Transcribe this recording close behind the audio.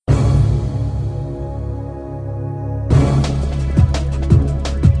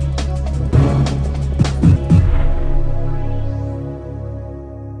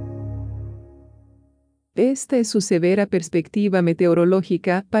Esta es su severa perspectiva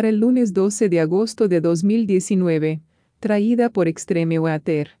meteorológica para el lunes 12 de agosto de 2019, traída por Extreme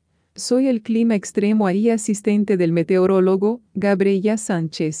Weather. Soy el clima extremo y asistente del meteorólogo, Gabriela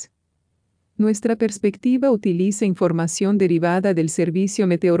Sánchez. Nuestra perspectiva utiliza información derivada del Servicio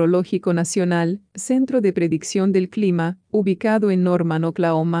Meteorológico Nacional, Centro de Predicción del Clima, ubicado en Norman,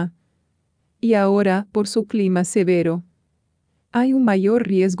 Oklahoma. Y ahora, por su clima severo. Hay un mayor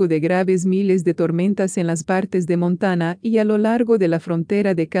riesgo de graves miles de tormentas en las partes de Montana y a lo largo de la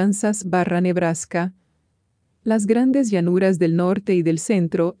frontera de Kansas/Nebraska. Las grandes llanuras del norte y del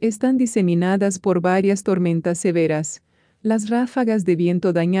centro están diseminadas por varias tormentas severas. Las ráfagas de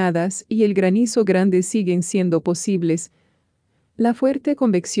viento dañadas y el granizo grande siguen siendo posibles. La fuerte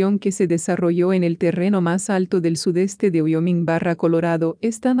convección que se desarrolló en el terreno más alto del sudeste de Wyoming/Colorado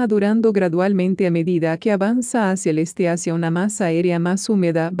está madurando gradualmente a medida que avanza hacia el este hacia una masa aérea más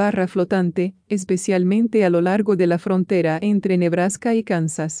húmeda/flotante, especialmente a lo largo de la frontera entre Nebraska y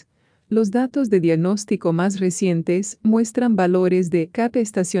Kansas. Los datos de diagnóstico más recientes muestran valores de CAP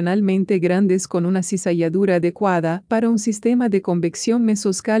estacionalmente grandes con una cizalladura adecuada para un sistema de convección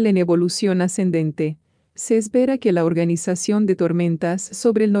mesoscal en evolución ascendente. Se espera que la organización de tormentas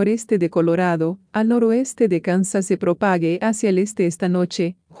sobre el noreste de Colorado, al noroeste de Kansas se propague hacia el este esta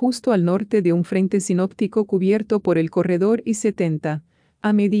noche, justo al norte de un frente sinóptico cubierto por el corredor I-70.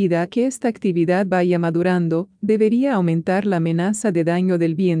 A medida que esta actividad vaya madurando, debería aumentar la amenaza de daño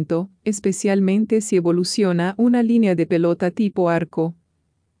del viento, especialmente si evoluciona una línea de pelota tipo arco.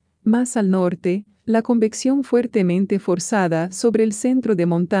 Más al norte, la convección fuertemente forzada sobre el centro de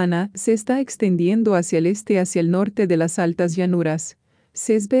Montana se está extendiendo hacia el este hacia el norte de las altas llanuras.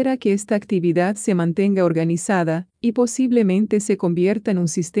 Se espera que esta actividad se mantenga organizada y posiblemente se convierta en un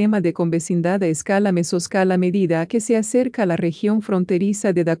sistema de convecindad a escala mesoscal a medida que se acerca a la región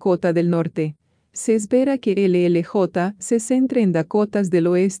fronteriza de Dakota del Norte. Se espera que el LLJ se centre en Dakotas del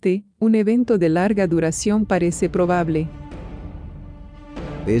Oeste, un evento de larga duración parece probable.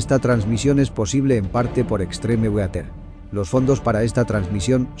 Esta transmisión es posible en parte por Extreme Weather. Los fondos para esta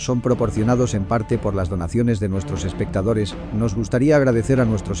transmisión son proporcionados en parte por las donaciones de nuestros espectadores. Nos gustaría agradecer a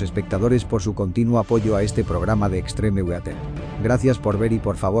nuestros espectadores por su continuo apoyo a este programa de Extreme Weather. Gracias por ver y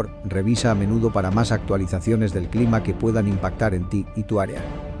por favor, revisa a menudo para más actualizaciones del clima que puedan impactar en ti y tu área.